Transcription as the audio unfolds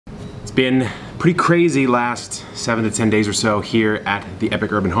It's been pretty crazy last 7 to 10 days or so here at the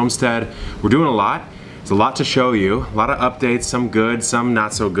Epic Urban Homestead. We're doing a lot. There's a lot to show you, a lot of updates, some good, some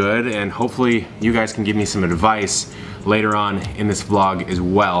not so good, and hopefully you guys can give me some advice later on in this vlog as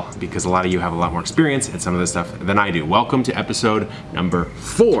well, because a lot of you have a lot more experience at some of this stuff than I do. Welcome to episode number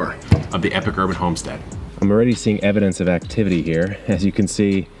 4 of the Epic Urban Homestead. I'm already seeing evidence of activity here. As you can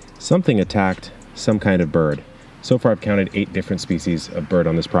see, something attacked some kind of bird. So far I've counted 8 different species of bird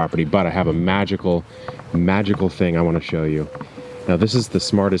on this property, but I have a magical thing I want to show you. Now this is the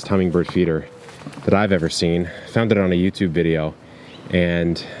smartest hummingbird feeder that I've ever seen. Found it on a YouTube video,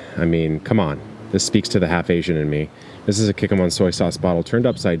 and I mean, come on. This speaks to the half Asian in me. This is a Kikkoman soy sauce bottle turned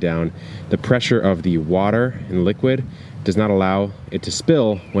upside down. The pressure of the water and liquid does not allow it to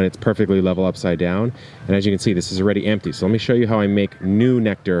spill when it's perfectly level upside down. And as you can see, this is already empty. So let me show you how I make new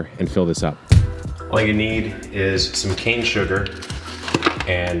nectar and fill this up. All you need is some cane sugar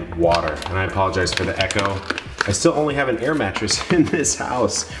and water. And I apologize for the echo. I still only have an air mattress in this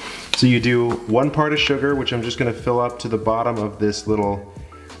house. So you do 1 part of sugar, which I'm just gonna fill up to the bottom of this little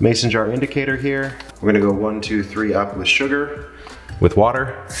mason jar indicator here. We're gonna go 1, 2, 3 up with sugar, with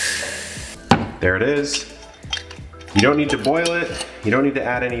water. There it is. You don't need to boil it. You don't need to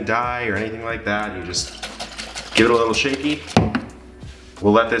add any dye or anything like that. You just give it a little shaky.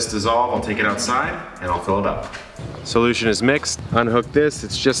 We'll let this dissolve. I'll take it outside and I'll fill it up. Solution is mixed. Unhook this.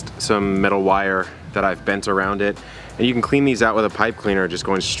 It's just some metal wire that I've bent around it. And you can clean these out with a pipe cleaner, just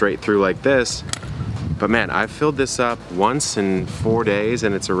going straight through like this. But man, I've filled this up once in 4 days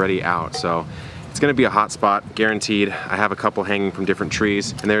and it's already out. So it's gonna be a hot spot, guaranteed. I have a couple hanging from different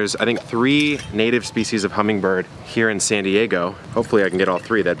trees. And there's, I think, 3 native species of hummingbird here in San Diego. Hopefully I can get all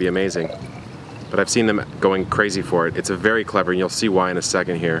 3, that'd be amazing. But I've seen them going crazy for it. It's a very clever, and you'll see why in a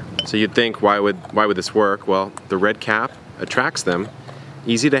second here. So you'd think, why would this work? Well, the red cap attracts them,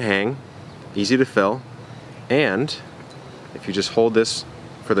 easy to hang, easy to fill, and if you just hold this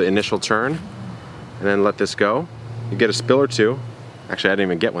for the initial turn and then let this go, you get a spill or 2. Actually, I didn't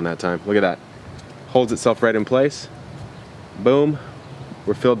even get one that time. Look at that. Holds itself right in place. Boom,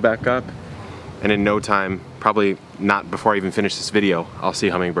 we're filled back up. And in no time, probably not before I even finish this video, I'll see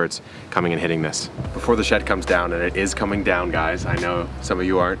hummingbirds coming and hitting this. Before the shed comes down, and it is coming down, guys, I know some of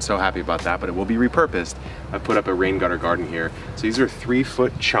you aren't so happy about that, but it will be repurposed. I've put up a rain gutter garden here. So these are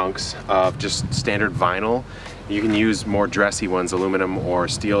 3-foot chunks of just standard vinyl. You can use more dressy ones, aluminum or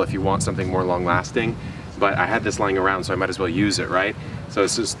steel, if you want something more long lasting. But I had this lying around, so I might as well use it, right? So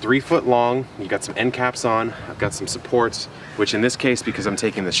this is 3 foot long. You got some end caps on. I've got some supports, which in this case, because I'm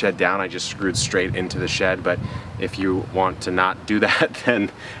taking the shed down, I just screwed straight into the shed. But if you want to not do that, then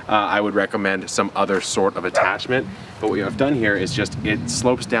I would recommend some other sort of attachment. But what I've done here is just, it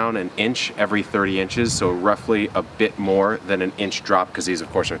slopes down 1 inch every 30 inches. So roughly a bit more than 1 inch drop, because these of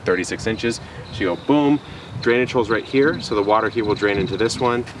course are 36 inches. So you go boom. Drainage holes right here, so the water here will drain into this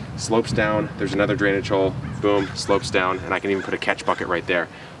one, slopes down, there's another drainage hole, boom, slopes down, and I can even put a catch bucket right there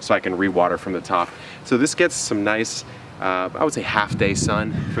so I can rewater from the top. So this gets some nice, I would say half-day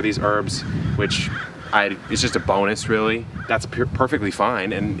sun for these herbs, which it's just a bonus, really. That's perfectly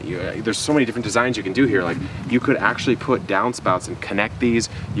fine, and there's so many different designs you can do here. Like, you could actually put downspouts and connect these.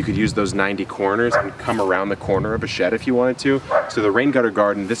 You could use those 90 corners and come around the corner of a shed if you wanted to. So the rain gutter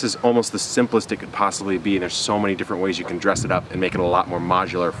garden, this is almost the simplest it could possibly be, and there's so many different ways you can dress it up and make it a lot more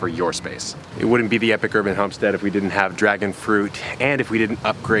modular for your space. It wouldn't be the Epic Urban Homestead if we didn't have dragon fruit, and if we didn't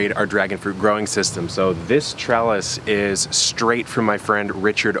upgrade our dragon fruit growing system. So this trellis is straight from my friend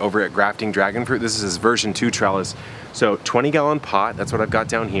Richard over at Grafting Dragon Fruit. This is his version 2 trellis. So 20-gallon pot, that's what I've got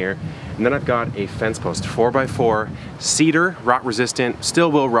down here. And then I've got a fence post, 4x4, cedar, rot resistant,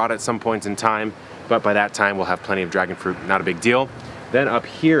 still will rot at some points in time, but by that time we'll have plenty of dragon fruit, not a big deal. Then up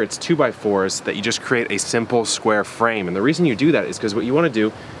here it's 2x4s that you just create a simple square frame. And the reason you do that is because what you want to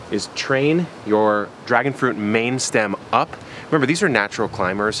do is train your dragon fruit main stem up. Remember, these are natural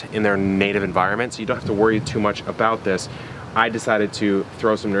climbers in their native environment, so you don't have to worry too much about this. I decided to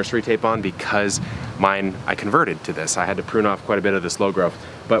throw some nursery tape on because mine, I converted to this. I had to prune off quite a bit of the slow growth.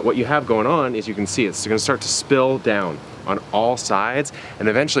 But what you have going on is you can see it's gonna start to spill down on all sides, and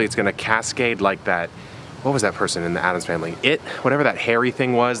eventually it's gonna cascade like that. What was that person in the Addams Family? Whatever that hairy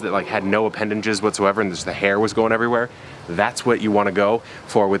thing was that like had no appendages whatsoever and just the hair was going everywhere. That's what you wanna go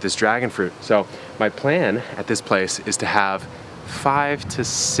for with this dragon fruit. So my plan at this place is to have 5 to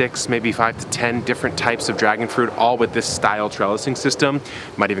 6, maybe 5 to 10 different types of dragon fruit, all with this style trellising system.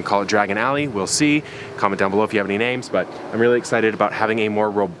 Might even call it Dragon Alley, we'll see. Comment down below if you have any names, but I'm really excited about having a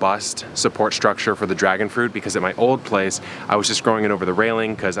more robust support structure for the dragon fruit, because at my old place, I was just growing it over the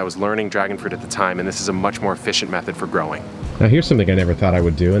railing because I was learning dragon fruit at the time, and this is a much more efficient method for growing. Now here's something I never thought I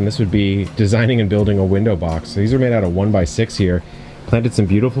would do, and this would be designing and building a window box. So these are made out of 1x6 here. Planted some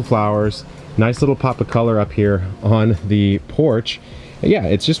beautiful flowers. Nice little pop of color up here on the porch. Yeah,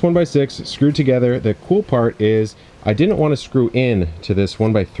 it's just 1x6 screwed together. The cool part is I didn't want to screw in to this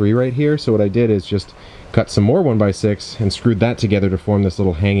 1x3 right here, so what I did is just cut some more 1x6 and screwed that together to form this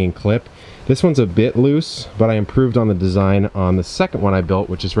little hanging clip. This one's a bit loose, but I improved on the design on the second one I built,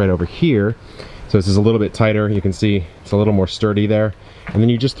 which is right over here. So this is a little bit tighter. You can see it's a little more sturdy there. And then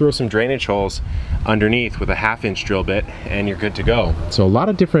you just throw some drainage holes underneath with a 1/2-inch drill bit and you're good to go. So a lot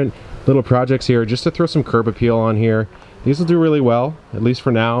of different little projects here just to throw some curb appeal on here. These will do really well, at least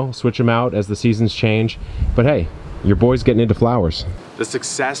for now. Switch them out as the seasons change. But hey, your boy's getting into flowers. The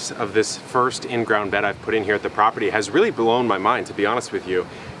success of this first in-ground bed I've put in here at the property has really blown my mind, to be honest with you.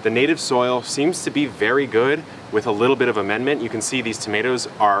 The native soil seems to be very good with a little bit of amendment. You can see these tomatoes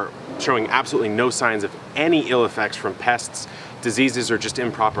are showing absolutely no signs of any ill effects from pests, diseases, or just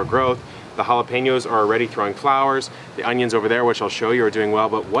improper growth. The jalapenos are already throwing flowers. The onions over there, which I'll show you, are doing well.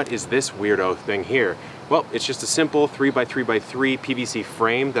 But what is this weirdo thing here? Well, it's just a simple 3x3x3 PVC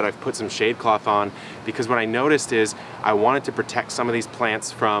frame that I've put some shade cloth on, because what I noticed is I wanted to protect some of these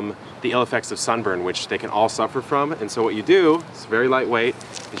plants from the ill effects of sunburn, which they can all suffer from. And so what you do, it's very lightweight,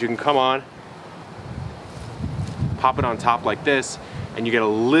 is you can come on, pop it on top like this, and you get a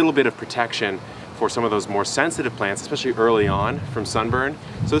little bit of protection for some of those more sensitive plants, especially early on from sunburn.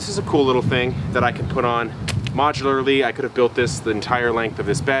 So this is a cool little thing that I can put on modularly. I could have built this the entire length of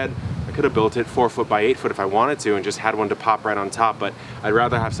this bed. I could have built it 4 foot by 8 foot if I wanted to and just had one to pop right on top, but I'd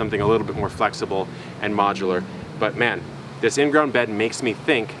rather have something a little bit more flexible and modular. But man, this in-ground bed makes me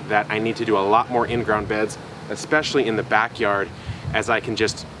think that I need to do a lot more in-ground beds, especially in the backyard, as I can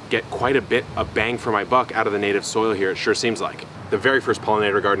just get quite a bit of bang for my buck out of the native soil here, it sure seems like. The very first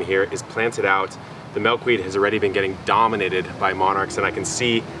pollinator garden here is planted out. The milkweed has already been getting dominated by monarchs, and I can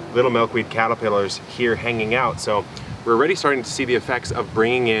see little milkweed caterpillars here hanging out. So we're already starting to see the effects of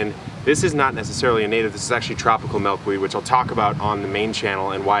bringing in, this is not necessarily a native, this is actually tropical milkweed, which I'll talk about on the main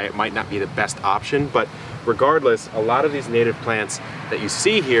channel and why it might not be the best option. But regardless, a lot of these native plants that you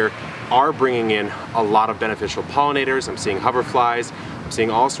see here are bringing in a lot of beneficial pollinators. I'm seeing hoverflies, I'm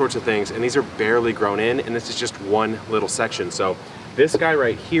seeing all sorts of things, and these are barely grown in, and this is just one little section. So this guy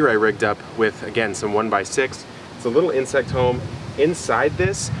right here I rigged up with, again, some 1x6. It's a little insect home. Inside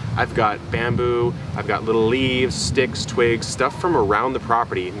this, I've got bamboo, I've got little leaves, sticks, twigs, stuff from around the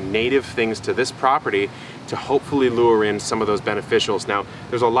property, native things to this property, to hopefully lure in some of those beneficials. Now,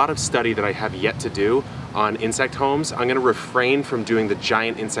 there's a lot of study that I have yet to do on insect homes. I'm gonna refrain from doing the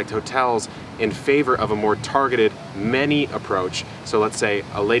giant insect hotels in favor of a more targeted many approach. So let's say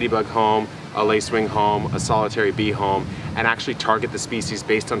a ladybug home, a lacewing home, a solitary bee home, and actually target the species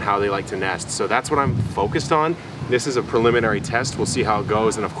based on how they like to nest. So that's what I'm focused on. This is a preliminary test. We'll see how it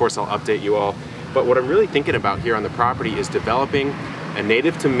goes, and of course I'll update you all. But what I'm really thinking about here on the property is developing a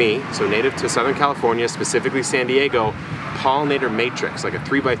native to me, so native to Southern California, specifically San Diego, pollinator matrix, like a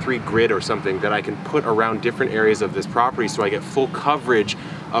 3x3 grid or something that I can put around different areas of this property so I get full coverage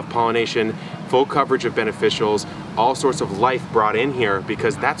of pollination, full coverage of beneficials, all sorts of life brought in here,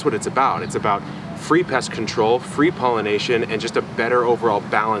 because that's what it's about. It's about free pest control, free pollination, and just a better overall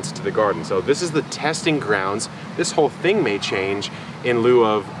balance to the garden. So this is the testing grounds. This whole thing may change in lieu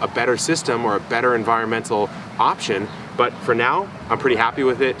of a better system or a better environmental option, but for now, I'm pretty happy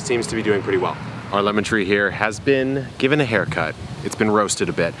with it. It seems to be doing pretty well. Our lemon tree here has been given a haircut. It's been roasted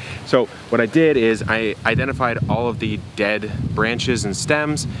a bit. So what I did is I identified all of the dead branches and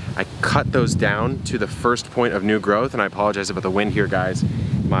stems. I cut those down to the first point of new growth, and I apologize about the wind here, guys.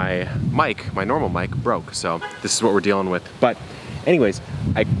 My mic, my normal mic, broke, so this is what we're dealing with. But anyways,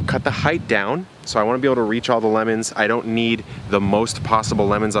 I cut the height down, so I want to be able to reach all the lemons. I don't need the most possible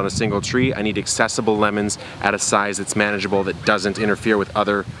lemons on a single tree. I need accessible lemons at a size that's manageable, that doesn't interfere with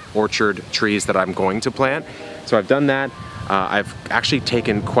other orchard trees that I'm going to plant. So I've done that. I've actually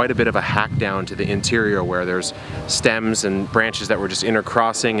taken quite a bit of a hack down to the interior where there's stems and branches that were just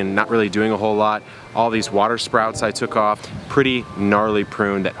intercrossing and not really doing a whole lot. All these water sprouts I took off. Pretty gnarly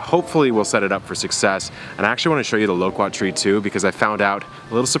prune that hopefully will set it up for success. And I actually want to show you the loquat tree too, because I found out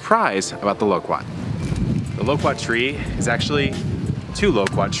a little surprise about the loquat. The loquat tree is actually 2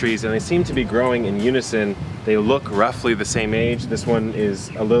 loquat trees, and they seem to be growing in unison. They look roughly the same age. This one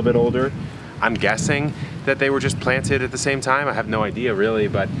is a little bit older. I'm guessing that they were just planted at the same time. I have no idea really,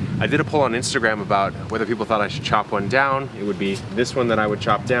 but I did a poll on Instagram about whether people thought I should chop one down. It would be this one that I would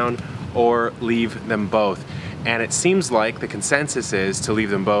chop down or leave them both. And it seems like the consensus is to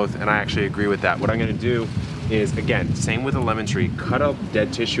leave them both, and I actually agree with that. What I'm gonna do is, again, same with the lemon tree, cut up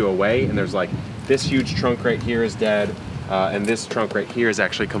dead tissue away, and there's like this huge trunk right here is dead, and this trunk right here is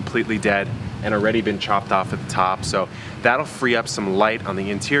actually completely dead and already been chopped off at the top. So that'll free up some light on the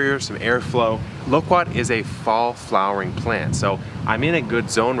interior, some airflow. Loquat is a fall flowering plant, so I'm in a good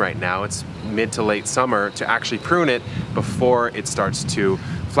zone right now. It's mid to late summer to actually prune it before it starts to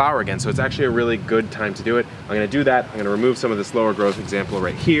flower again. So it's actually a really good time to do it. I'm gonna do that. I'm gonna remove some of this lower growth example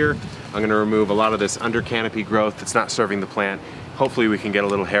right here. I'm gonna remove a lot of this under canopy growth that's not serving the plant. Hopefully we can get a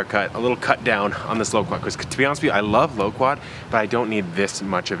little haircut, a little cut down on this loquat, because to be honest with you, I love loquat, but I don't need this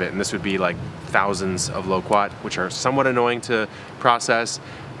much of it. And this would be like thousands of loquat, which are somewhat annoying to process.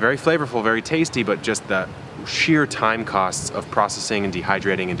 Very flavorful, very tasty, but just the sheer time costs of processing and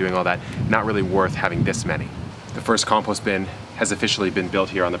dehydrating and doing all that, not really worth having this many. The first compost bin has officially been built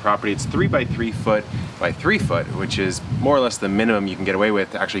here on the property. It's 3 by 3 foot by 3 foot, which is more or less the minimum you can get away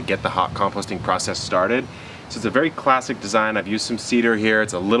with to actually get the hot composting process started. So it's a very classic design. I've used some cedar here.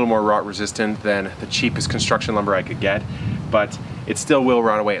 It's a little more rot resistant than the cheapest construction lumber I could get, but it still will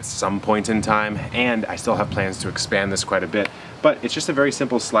rot away at some point in time, and I still have plans to expand this quite a bit. But it's just a very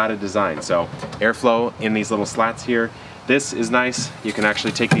simple slatted design. So airflow in these little slats here. This is nice. You can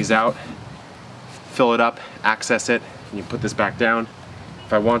actually take these out, fill it up, access it, and you put this back down.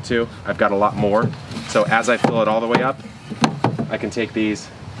 If I want to, I've got a lot more. So as I fill it all the way up, I can take these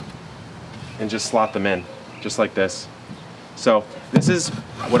and just slot them in, just like this. So this is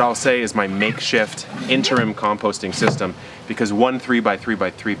what I'll say is my makeshift interim composting system, because one 3 by 3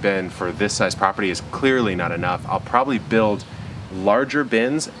 by 3 bin for this size property is clearly not enough. I'll probably build larger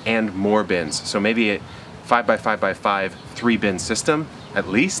bins and more bins. So maybe a 5 by 5 by 5 3 bin system at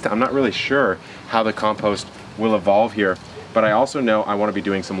least. I'm not really sure how the compost will evolve here, but I also know I want to be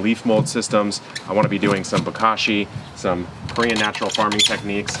doing some leaf mold systems. I want to be doing some bokashi, some Korean natural farming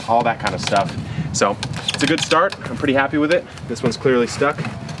techniques, all that kind of stuff. So it's a good start. I'm pretty happy with it. This one's clearly stuck,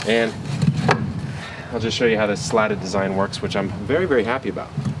 and I'll just show you how this slatted design works, which I'm very, very happy about.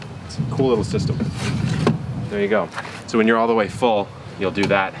 It's a cool little system. There you go. So when you're all the way full, you'll do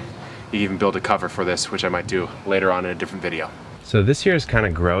that. You can even build a cover for this, which I might do later on in a different video. So this here is kind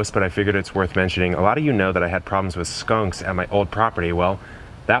of gross, but I figured it's worth mentioning. A lot of you know that I had problems with skunks at my old property. Well,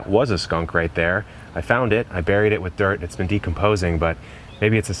 that was a skunk right there. I found it, I buried it with dirt, it's been decomposing, but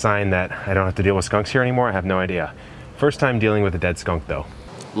maybe it's a sign that I don't have to deal with skunks here anymore. I have no idea. First time dealing with a dead skunk though.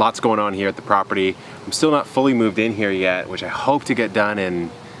 Lots going on here at the property. I'm still not fully moved in here yet, which I hope to get done in,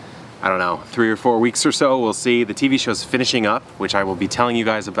 I don't know, 3 or 4 weeks or so. We'll see. The TV show's finishing up, which I will be telling you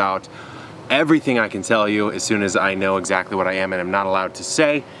guys about everything I can tell you as soon as I know exactly what I am and I'm not allowed to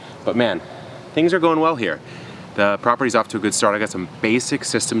say. But man, things are going well here. The property's off to a good start. I got some basic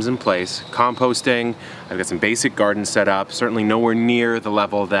systems in place, composting, I've got some basic gardens set up, certainly nowhere near the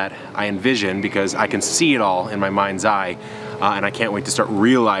level that I envision because I can see it all in my mind's eye, and I can't wait to start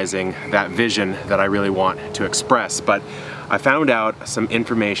realizing that vision that I really want to express. But I found out some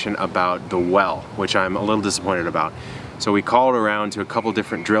information about the well, which I'm a little disappointed about. So we called around to a couple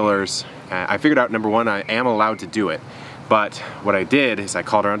different drillers. I figured out, number one, I am allowed to do it. But what I did is I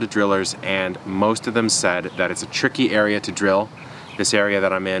called around to drillers, and most of them said that it's a tricky area to drill, this area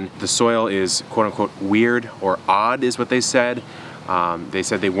that I'm in. The soil is quote unquote weird or odd is what they said. They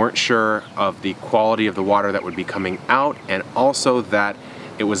said they weren't sure of the quality of the water that would be coming out, and also that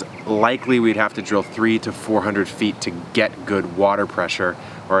it was likely we'd have to drill 300 to 400 feet to get good water pressure,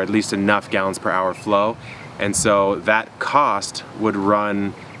 or at least enough gallons per hour flow. And so that cost would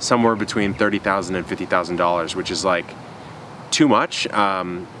run somewhere between $30,000 and $50,000, which is like too much.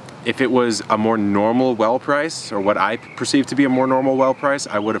 If it was a more normal well price, or what I perceive to be a more normal well price,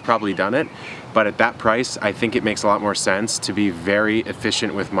 I would have probably done it. But at that price, I think it makes a lot more sense to be very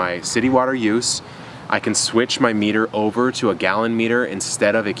efficient with my city water use. I can switch my meter over to a gallon meter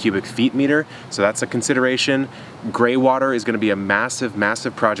instead of a cubic feet meter, so that's a consideration. Greywater is going to be a massive,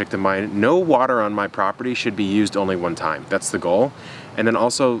 massive project of mine. No water on my property should be used only one time. That's the goal. And then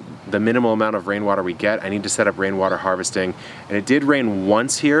also the minimal amount of rainwater we get, I need to set up rainwater harvesting. And it did rain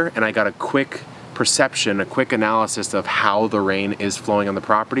once here, and I got a quick perception, a quick analysis of how the rain is flowing on the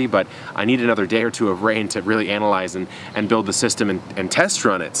property, but I need another day or two of rain to really analyze and build the system and test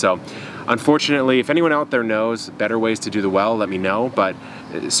run it. So unfortunately, if anyone out there knows better ways to do the well, let me know, but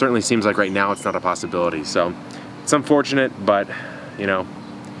it certainly seems like right now it's not a possibility. So it's unfortunate, but you know,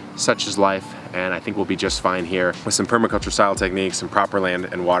 such is life, and I think we'll be just fine here with some permaculture style techniques, some proper land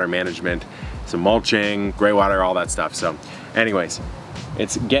and water management, some mulching, gray water, all that stuff. So anyways,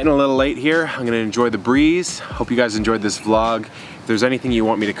 it's getting a little late here. I'm gonna enjoy the breeze. Hope you guys enjoyed this vlog. If there's anything you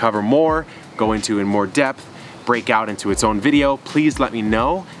want me to cover more, go into in more depth, break out into its own video, please let me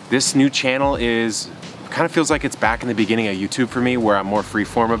know. This new channel kind of feels like it's back in the beginning of YouTube for me, where I'm more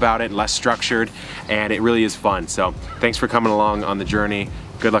freeform about it, less structured, and it really is fun. So thanks for coming along on the journey.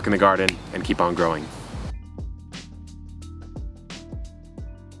 Good luck in the garden, and keep on growing.